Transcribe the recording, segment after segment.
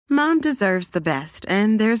Mom deserves the best,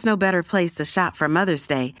 and there's no better place to shop for Mother's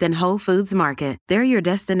Day than Whole Foods Market. They're your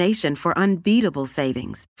destination for unbeatable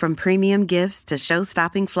savings, from premium gifts to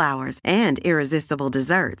show-stopping flowers and irresistible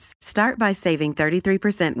desserts. Start by saving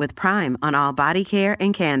 33% with Prime on all body care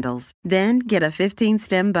and candles. Then get a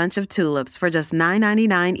 15-stem bunch of tulips for just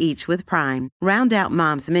 $9.99 each with Prime. Round out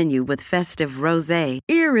Mom's menu with festive rosé,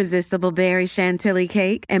 irresistible berry chantilly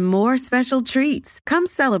cake, and more special treats. Come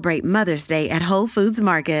celebrate Mother's Day at Whole Foods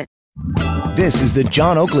Market. This is the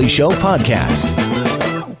John Oakley Show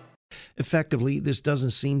podcast. Effectively, this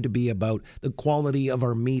doesn't seem to be about the quality of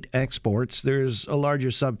our meat exports. There's a larger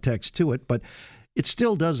subtext to it, but it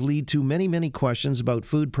still does lead to many, many questions about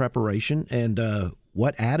food preparation and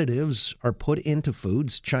what additives are put into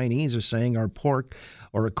foods. Chinese are saying our pork,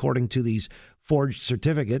 or according to these forged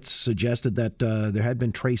certificates, suggested that there had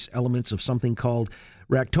been trace elements of something called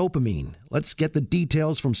ractopamine. Let's get the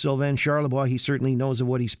details from Sylvain Charlebois. He certainly knows of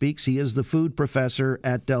what he speaks. He is the food professor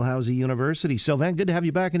at Dalhousie University. Sylvain, good to have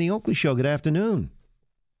you back in the Oakley Show. Good afternoon.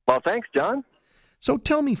 Well, thanks, John. So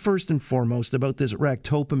tell me first and foremost about this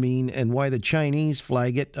ractopamine and why the Chinese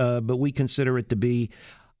flag it, but we consider it to be,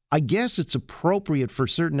 I guess it's appropriate for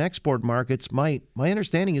certain export markets. My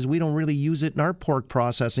understanding is we don't really use it in our pork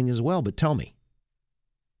processing as well, but tell me.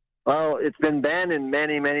 Well, it's been banned in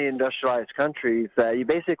many, many industrialized countries. You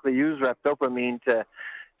basically use ractopamine to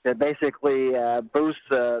basically boost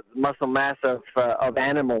the muscle mass of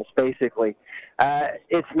animals, basically.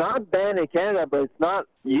 It's not banned in Canada, but it's not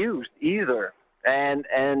used either. And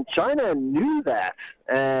China knew that,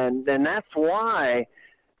 and that's why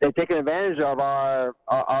they've taken advantage of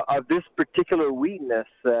of this particular weakness,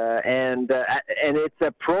 and it's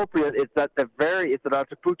appropriate. It's at an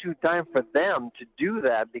opportune time for them to do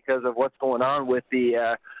that because of what's going on with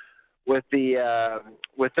the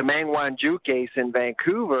Meng Wanzhou case in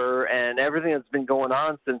Vancouver and everything that's been going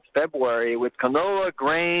on since February with canola,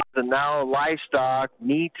 grains, and now livestock,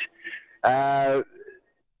 meat.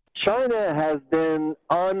 China has been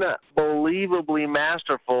unbelievably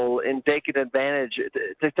masterful in taking advantage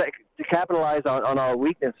to capitalize on our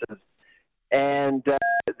weaknesses, and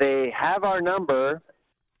they have our number,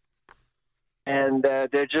 and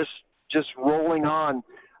they're just rolling on.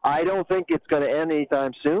 I don't think it's going to end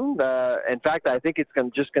anytime soon. In fact, I think it's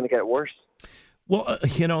just going to get worse. Well,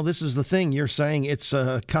 this is the thing. You're saying it's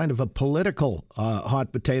kind of a political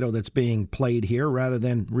hot potato that's being played here rather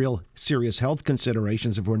than real serious health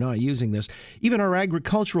considerations if we're not using this. Even our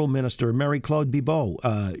agricultural minister, Marie-Claude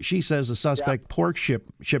Bibeau, she says the suspect pork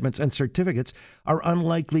shipments and certificates are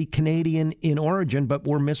unlikely Canadian in origin, but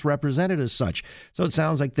were misrepresented as such. So it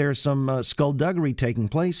sounds like there's some skullduggery taking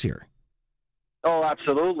place here. Oh,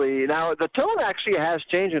 absolutely. Now, the tone actually has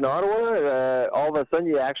changed in Ottawa. All of a sudden,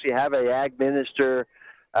 you actually have a ag minister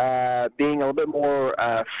being a little bit more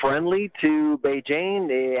friendly to Beijing.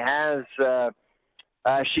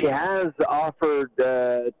 She has offered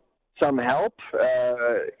some help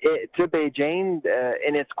to Beijing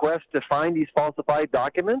in its quest to find these falsified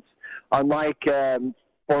documents. Unlike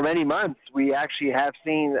for many months, we actually have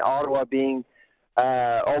seen Ottawa being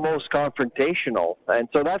almost confrontational. And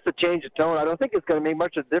so that's a change of tone. I don't think it's going to make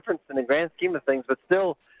much of a difference in the grand scheme of things, but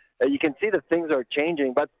still you can see that things are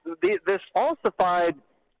changing. But this falsified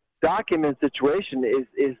document situation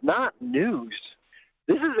is not news.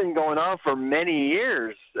 This has been going on for many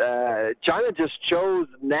years. China just chose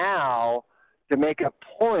now to make a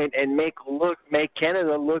point and make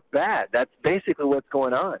Canada look bad. That's basically what's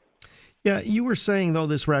going on. Yeah, you were saying, though,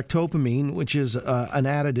 this ractopamine, which is an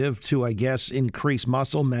additive to, I guess, increase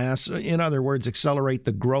muscle mass, in other words, accelerate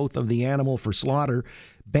the growth of the animal for slaughter,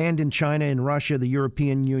 banned in China and Russia, the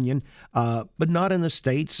European Union, but not in the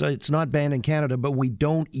States. It's not banned in Canada, but we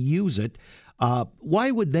don't use it.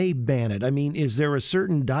 Why would they ban it? I mean, is there a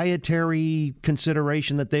certain dietary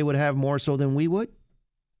consideration that they would have more so than we would?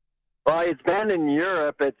 Well, it's banned in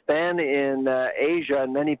Europe. It's banned in Asia,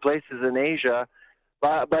 and many places in Asia.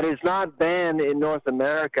 But it's not banned in North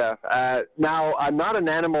America. Now, I'm not an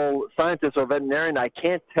animal scientist or veterinarian. I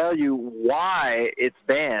can't tell you why it's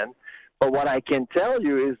banned. But what I can tell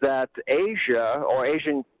you is that Asia or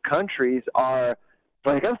Asian countries are,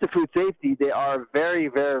 when it comes to food safety, they are very,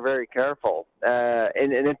 very, very careful.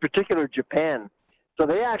 And in particular, Japan. So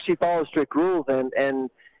they actually follow strict rules. And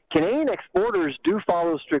Canadian exporters do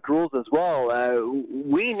follow strict rules as well.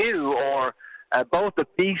 We knew, or both the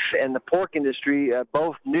beef and the pork industry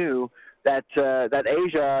both knew that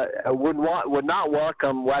Asia would not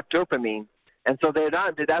welcome ractopamine, and so they're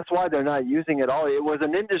not. That's why they're not using it all. It was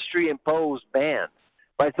an industry-imposed ban,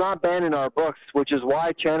 but it's not banned in our books, which is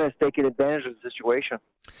why China is taking advantage of the situation.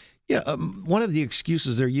 Yeah, one of the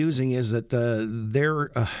excuses they're using is that their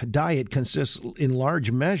diet consists in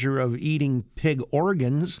large measure of eating pig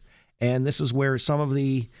organs, and this is where some of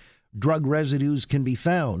the drug residues can be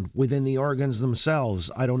found within the organs themselves.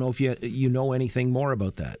 I don't know if you know anything more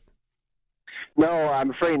about that. No,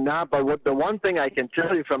 I'm afraid not. But the one thing I can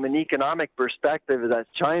tell you from an economic perspective is that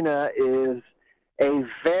China is a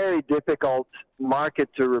very difficult market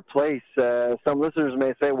to replace. Some listeners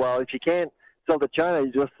may say, well, if you can't sell to China,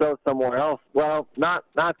 you just sell it somewhere else. Well, not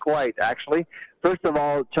quite, actually. First of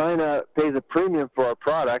all, China pays a premium for our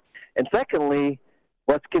product. And secondly,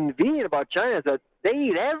 what's convenient about China is that they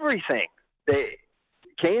eat everything.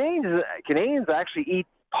 Canadians actually eat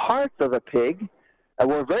parts of a pig. And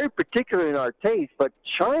we're very particular in our taste, but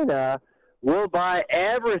China will buy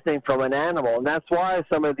everything from an animal, and that's why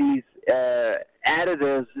some of these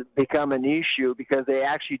additives become an issue, because they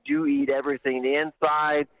actually do eat everything, the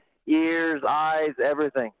inside, ears, eyes,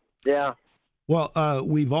 everything. Yeah. Well,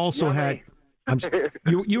 we've also had...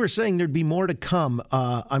 you were saying there'd be more to come.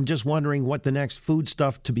 I'm just wondering what the next food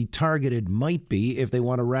stuff to be targeted might be if they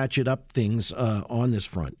want to ratchet up things on this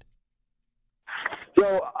front.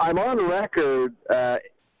 So I'm on record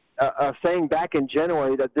of saying back in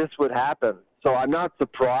January that this would happen. So I'm not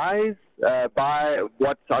surprised by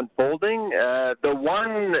what's unfolding. The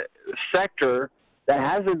one sector that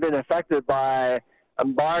hasn't been affected by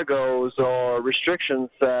embargoes or restrictions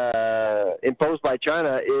imposed by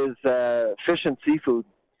China is fish and seafood.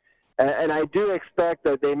 And I do expect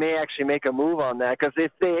that they may actually make a move on that, because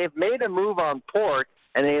if they have made a move on pork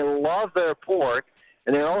and they love their pork,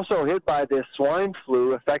 and they're also hit by this swine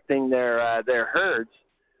flu affecting their herds,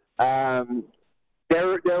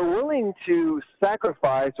 they're willing to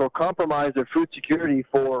sacrifice or compromise their food security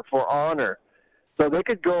for honor. So they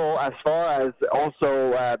could go as far as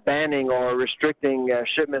also banning or restricting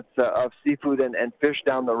shipments of seafood and fish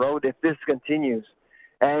down the road if this continues.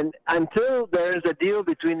 And until there's a deal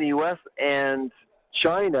between the U.S. and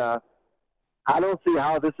China, I don't see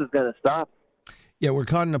how this is going to stop. Yeah, we're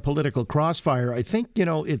caught in a political crossfire. I think,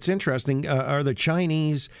 it's interesting. Are the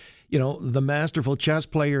Chinese, the masterful chess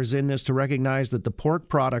players in this to recognize that the pork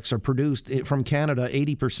products are produced from Canada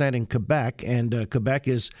 80% in Quebec, and Quebec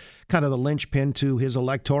is kind of the linchpin to his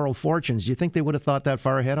electoral fortunes. Do you think they would have thought that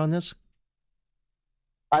far ahead on this?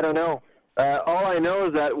 I don't know. All I know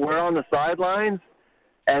is that we're on the sidelines,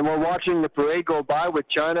 and we're watching the parade go by with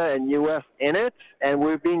China and U.S. in it, and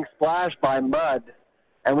we're being splashed by mud,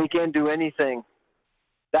 and we can't do anything.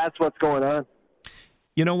 That's what's going on.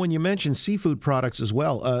 When you mention seafood products as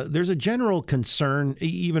well, there's a general concern,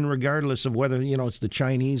 even regardless of whether, it's the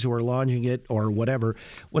Chinese who are launching it or whatever,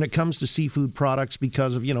 when it comes to seafood products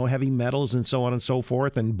because of, heavy metals and so on and so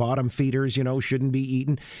forth, and bottom feeders, shouldn't be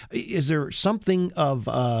eaten. Is there something of,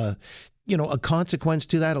 a consequence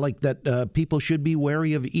to that, like that people should be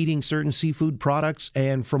wary of eating certain seafood products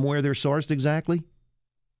and from where they're sourced exactly?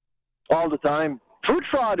 All the time. Food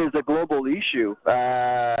fraud is a global issue.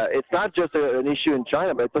 It's not just an issue in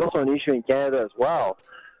China, but it's also an issue in Canada as well.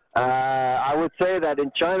 I would say that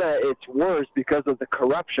in China it's worse because of the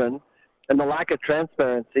corruption and the lack of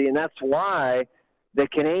transparency, and that's why the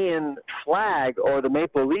Canadian flag or the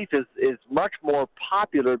maple leaf is much more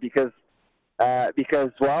popular because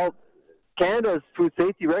Canada's food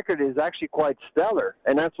safety record is actually quite stellar,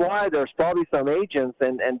 and that's why there's probably some agents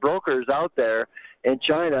and brokers out there in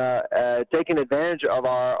China taking advantage of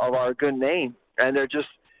our good name, and they're just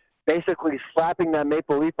basically slapping that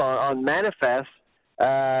maple leaf on manifest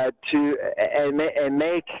and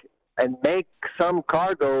make some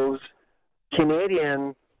cargoes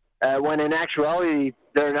Canadian when in actuality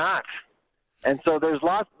they're not. And so there's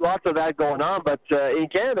lots of that going on. But in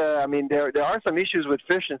Canada, there are some issues with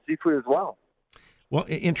fish and seafood as well. Well,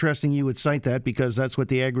 interesting you would cite that, because that's what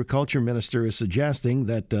the agriculture minister is suggesting,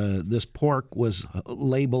 that this pork was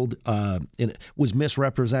labeled, was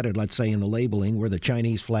misrepresented, let's say, in the labeling, where the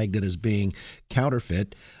Chinese flagged it as being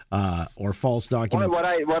counterfeit or false document. What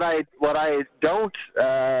I don't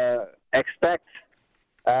expect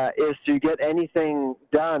is to get anything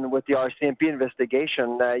done with the RCMP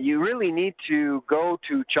investigation. You really need to go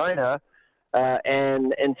to China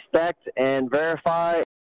and inspect and verify.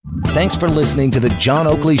 Thanks for listening to the John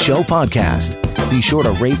Oakley Show podcast. Be sure to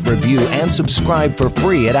rate, review, and subscribe for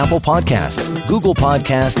free at Apple Podcasts, Google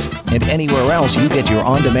Podcasts, and anywhere else you get your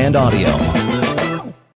on-demand audio.